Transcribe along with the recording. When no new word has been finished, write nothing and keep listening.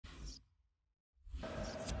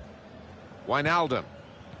Wijnaldum.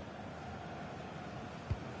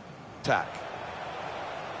 Attack.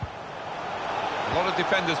 A lot of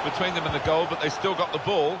defenders between them and the goal, but they still got the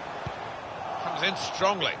ball. Comes in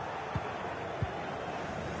strongly.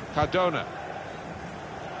 Cardona.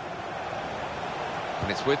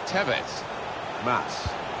 And it's with Tevez. Mas.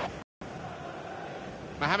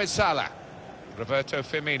 Mohamed Salah. Roberto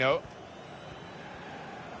Firmino.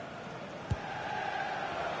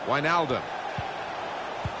 Wijnaldum.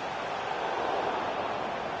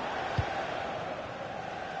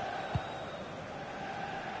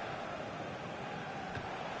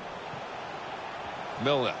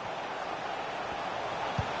 Milner.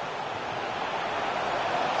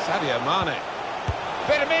 Sadio Mane.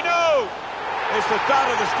 Firmino! It's the start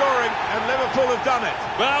of the scoring, and Liverpool have done it.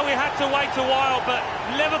 Well, we had to wait a while, but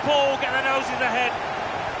Liverpool get their noses ahead.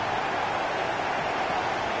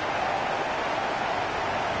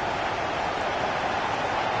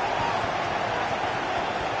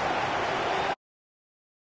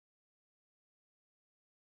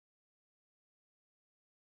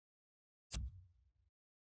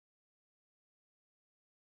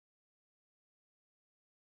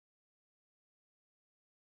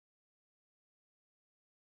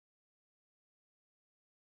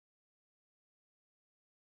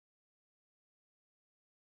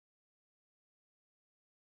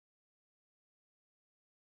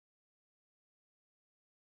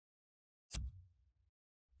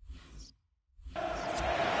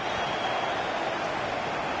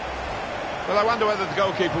 Well, I wonder whether the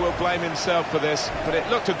goalkeeper will blame himself for this, but it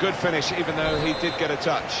looked a good finish, even though he did get a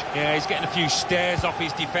touch. Yeah, he's getting a few stares off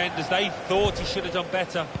his defenders. They thought he should have done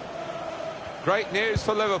better. Great news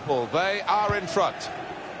for Liverpool. They are in front.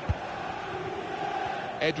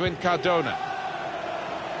 Edwin Cardona.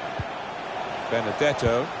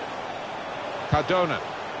 Benedetto. Cardona.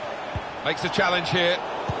 Makes a challenge here.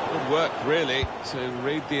 Good work, really, to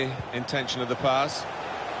read the intention of the pass.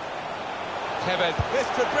 Tevez. This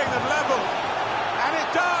could bring them level. And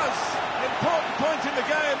it does! Important point in the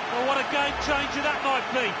game. Well, what a game changer that might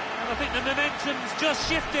be. And I think the momentum's just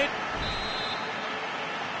shifted.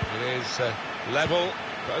 It is level.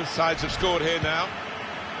 Both sides have scored here now.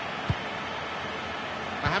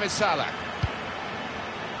 Mohamed Salah.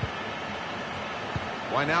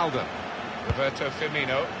 Wijnaldum. Roberto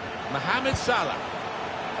Firmino. Mohamed Salah.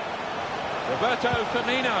 Roberto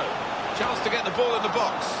Firmino. Chance to get the ball in the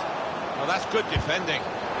box. Well, that's good defending.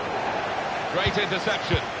 Great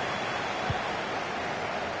interception.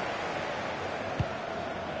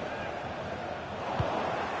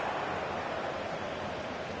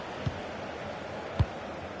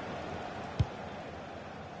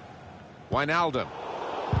 Wijnaldum.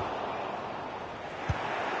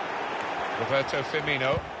 Roberto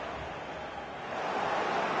Firmino.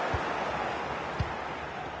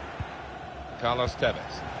 Carlos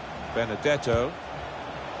Tevez. Benedetto.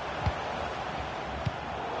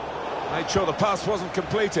 Made sure the pass wasn't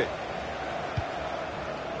completed.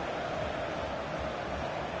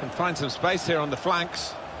 Can find some space here on the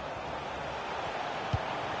flanks.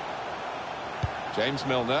 James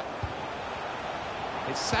Milner.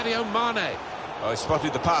 It's Sadio Mane. Oh, he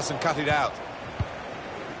spotted the pass and cut it out.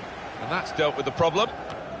 And that's dealt with the problem.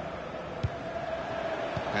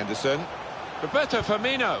 Henderson. Roberto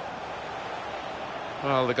Firmino.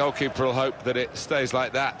 Well, the goalkeeper will hope that it stays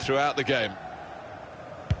like that throughout the game.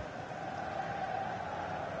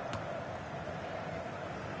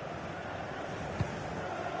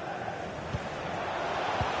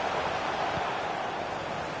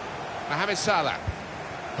 Mohamed Salah.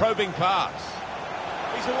 Probing pass.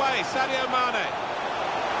 He's away, Sadio Mane.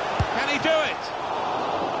 Can he do it?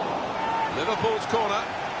 Liverpool's corner.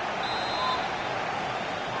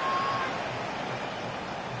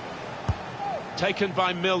 Taken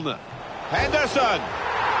by Milner. Henderson!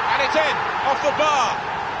 And it's in, off the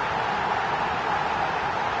bar.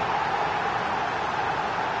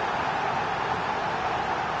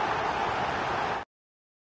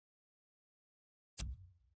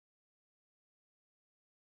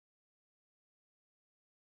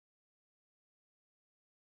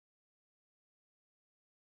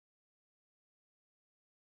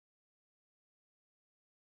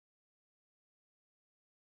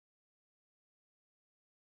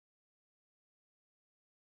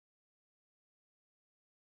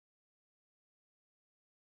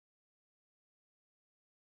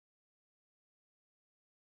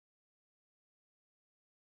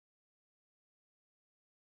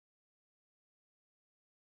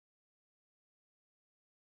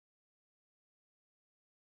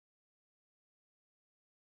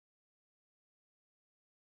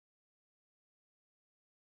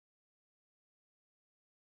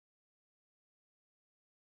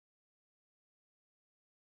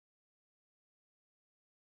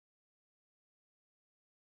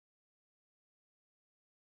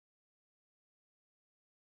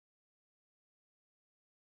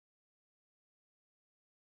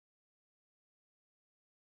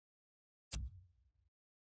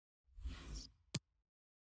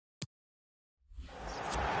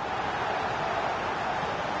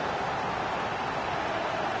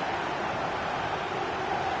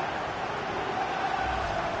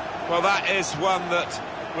 Well, that is one that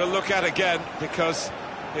we'll look at again because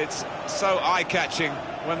it's so eye-catching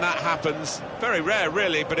when that happens. Very rare,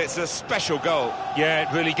 really, but it's a special goal. Yeah,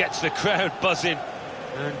 it really gets the crowd buzzing,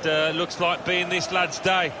 and looks like being this lad's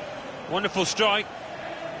day. Wonderful strike.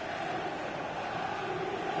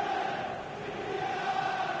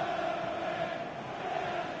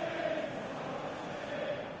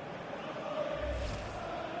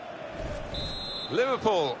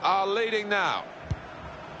 Liverpool are leading now.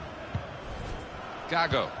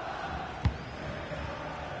 Gago.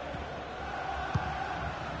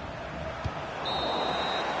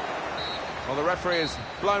 Well, the referee is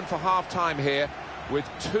blown for half-time here with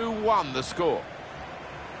 2-1 the score.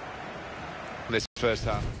 This first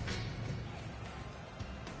half.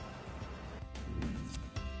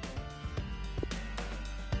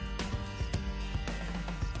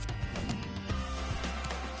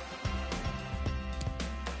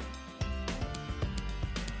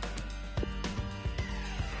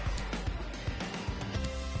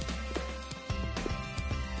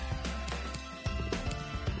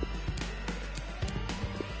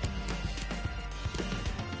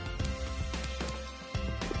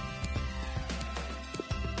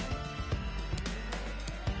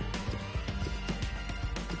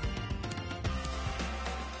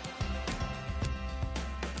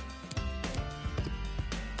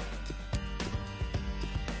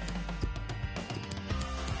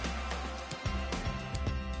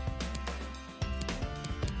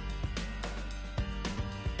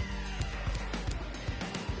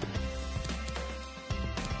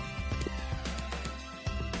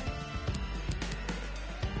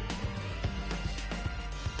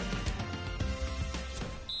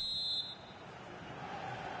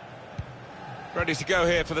 Ready to go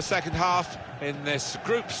here for the second half in this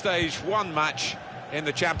Group Stage 1 match in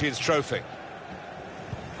the Champions Trophy.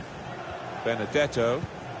 Benedetto.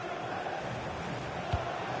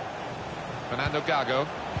 Fernando Gago.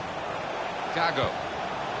 Gago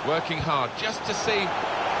working hard just to see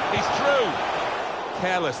he's through.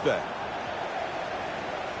 Careless there.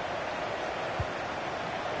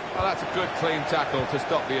 Well, that's a good clean tackle to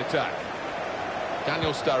stop the attack.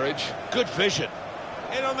 Daniel Sturridge, good vision.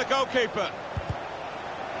 In on the goalkeeper.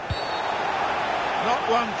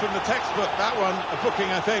 Not one from the textbook, that one, a booking,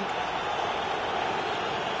 I think.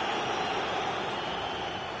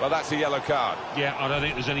 Well, that's a yellow card. Yeah, I don't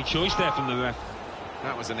think there's any choice there from the ref.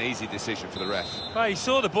 That was an easy decision for the ref. Well, he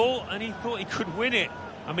saw the ball and he thought he could win it.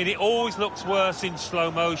 I mean, it always looks worse in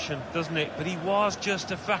slow motion, doesn't it? But he was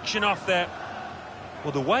just a fraction off there.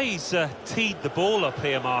 Well, the way he's teed the ball up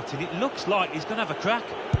here, Martin, it looks like he's going to have a crack.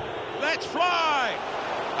 Let's fly!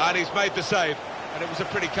 And he's made the save, and it was a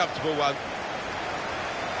pretty comfortable one.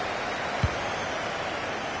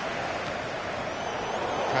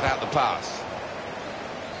 Cut out the pass.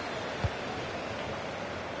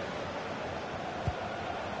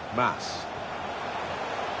 Mas.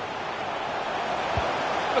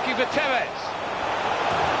 Looking for Tevez.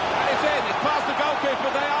 And it's in, it's past the goalkeeper,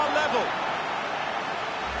 they are level.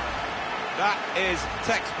 That is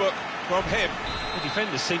textbook from him. The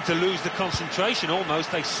defenders seem to lose the concentration almost.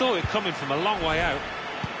 They saw it coming from a long way out.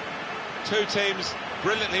 Two teams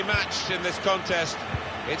brilliantly matched in this contest.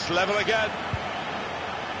 It's level again.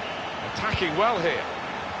 Attacking well here.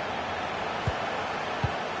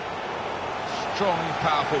 Strong,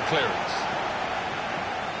 powerful clearance.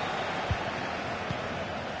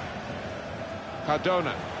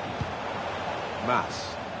 Cardona.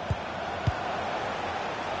 Mas.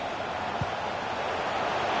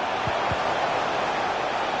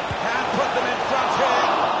 Can put them in front here,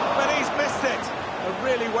 but he's missed it. A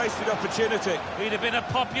really wasted opportunity. He'd have been a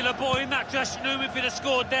popular boy in that dressing room if he'd have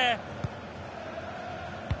scored there.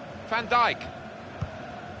 Van Dijk.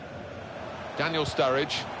 Daniel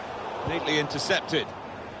Sturridge, neatly intercepted.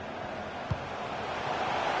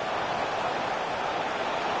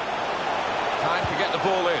 Time to get the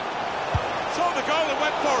ball in. Saw the goal and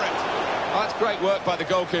went for it. Well, that's great work by the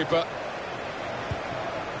goalkeeper.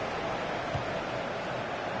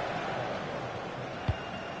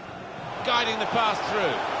 Guiding the pass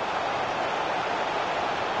through.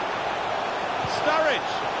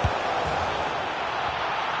 Sturridge.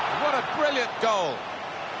 What a brilliant goal.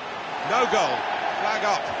 No goal. Flag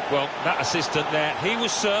up. Well, that assistant there, he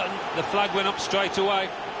was certain the flag went up straight away.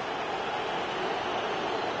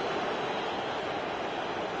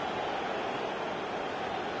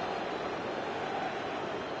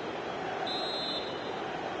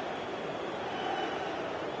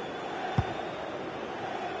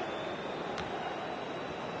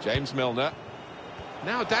 James Milner.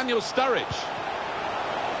 Now Daniel Sturridge.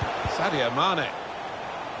 Sadio Mane.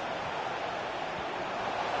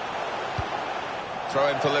 Throw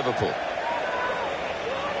in for Liverpool.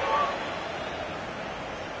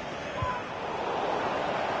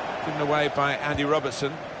 Given away by Andy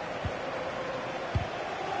Robertson.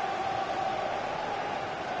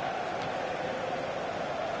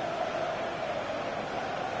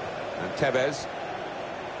 And Tevez.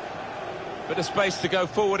 Bit of space to go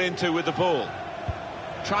forward into with the ball.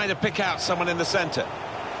 Trying to pick out someone in the centre.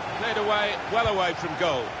 Cleared away, well away from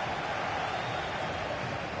goal.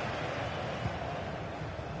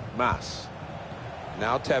 Mas.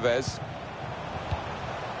 Now Tevez.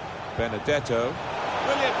 Benedetto.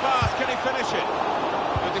 Brilliant pass, can he finish it?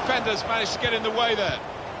 The defenders managed to get in the way there.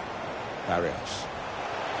 Barrios.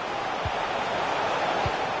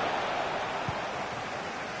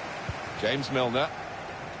 James Milner.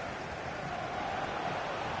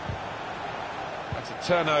 That's a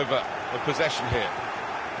turnover of possession here.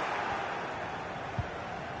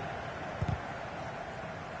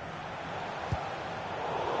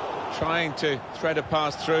 Trying to thread a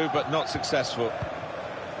pass through, but not successful.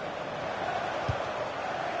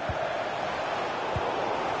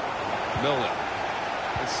 Milner.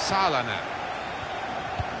 It's Salah now.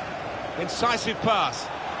 Incisive pass.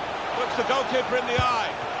 Looks the goalkeeper in the eye.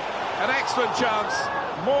 An excellent chance,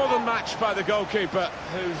 more than matched by the goalkeeper,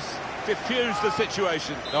 who's diffused the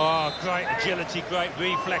situation. Oh, great agility, great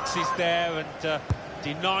reflexes there, and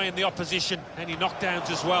denying the opposition any knockdowns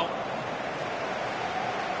as well.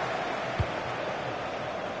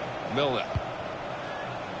 Milner.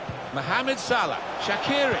 Mohamed Salah.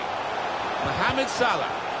 Shaqiri. Mohamed Salah.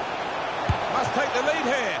 Must take the lead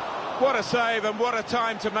here. What a save and what a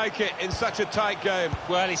time to make it in such a tight game.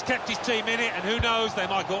 Well, he's kept his team in it, and who knows, they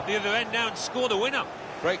might go up the other end now and score the winner.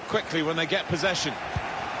 Break quickly when they get possession.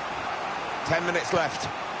 10 minutes left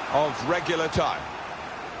of regular time.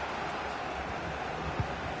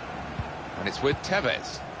 And it's with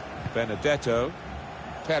Tevez. Benedetto.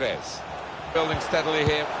 Perez. Building steadily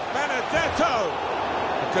here. Benedetto!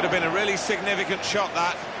 It could have been a really significant shot,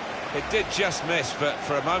 that. It did just miss, but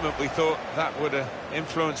for a moment we thought that would have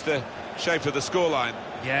influenced the shape of the scoreline.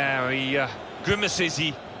 Yeah, he grimaces.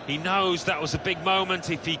 He knows that was a big moment.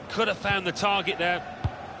 If he could have found the target there.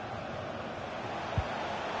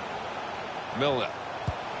 Milner.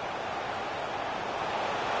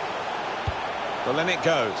 Well, then it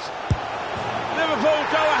goes. Liverpool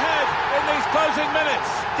go ahead in these closing minutes.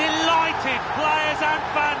 Delighted players and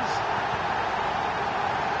fans.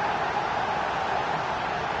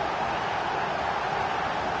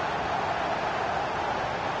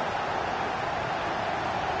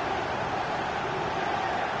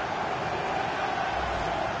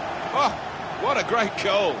 Oh, what a great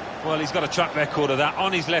goal. Well, he's got a track record of that.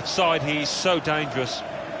 On his left side, he's so dangerous.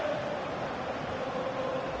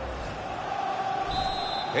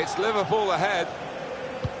 It's Liverpool ahead.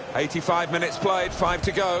 85 minutes played, 5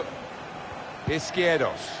 to go.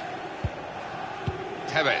 Izquierdos.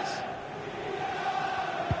 Tevez.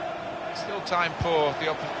 Still time for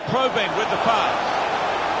the Probing with the pass.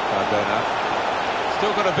 Cardona.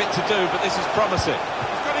 Still got a bit to do, but this is promising.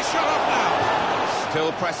 He's got his shot off now.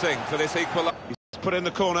 Still pressing for this equaliser. He's put in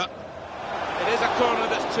the corner. It is a corner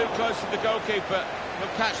that's too close to the goalkeeper.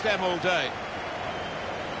 He'll catch them all day.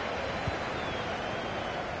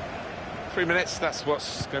 3 minutes, that's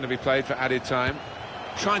what's going to be played for added time.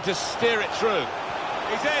 Trying to steer it through.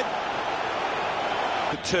 He's in.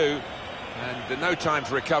 The two, and no time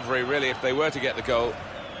for recovery, really, if they were to get the goal.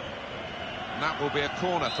 And that will be a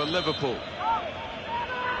corner for Liverpool.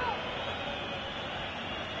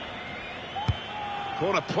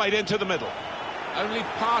 Corner played into the middle. Only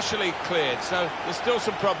partially cleared, so there's still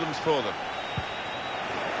some problems for them.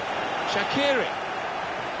 Shaqiri.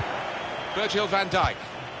 Virgil van Dijk.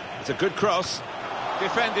 It's a good cross.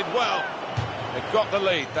 Defended well. They've got the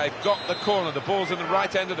lead. They've got the corner. The ball's in the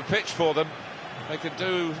right end of the pitch for them. They can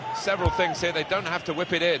do several things here. They don't have to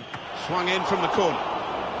whip it in. Swung in from the corner.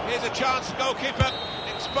 Here's a chance. Goalkeeper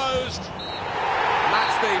exposed. And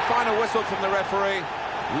that's the final whistle from the referee.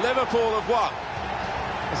 Liverpool have won.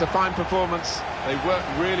 It's a fine performance. They worked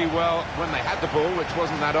really well when they had the ball, which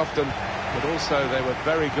wasn't that often. But also they were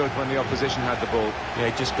very good when the opposition had the ball. Yeah,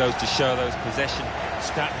 it just goes to show those possession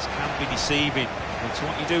stats can be deceiving. It's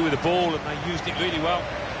what you do with the ball, and they used it really well.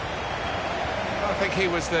 I think he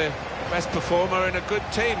was the best performer in a good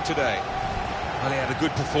team today. Well, he had a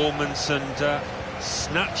good performance and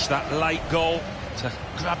snatched that late goal to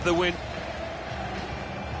grab the win.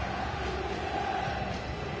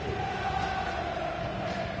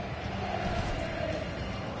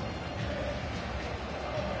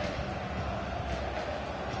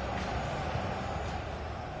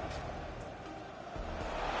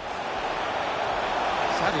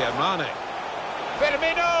 Sadio Mane.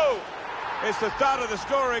 Firmino! It's the start of the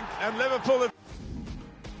scoring, and Liverpool have...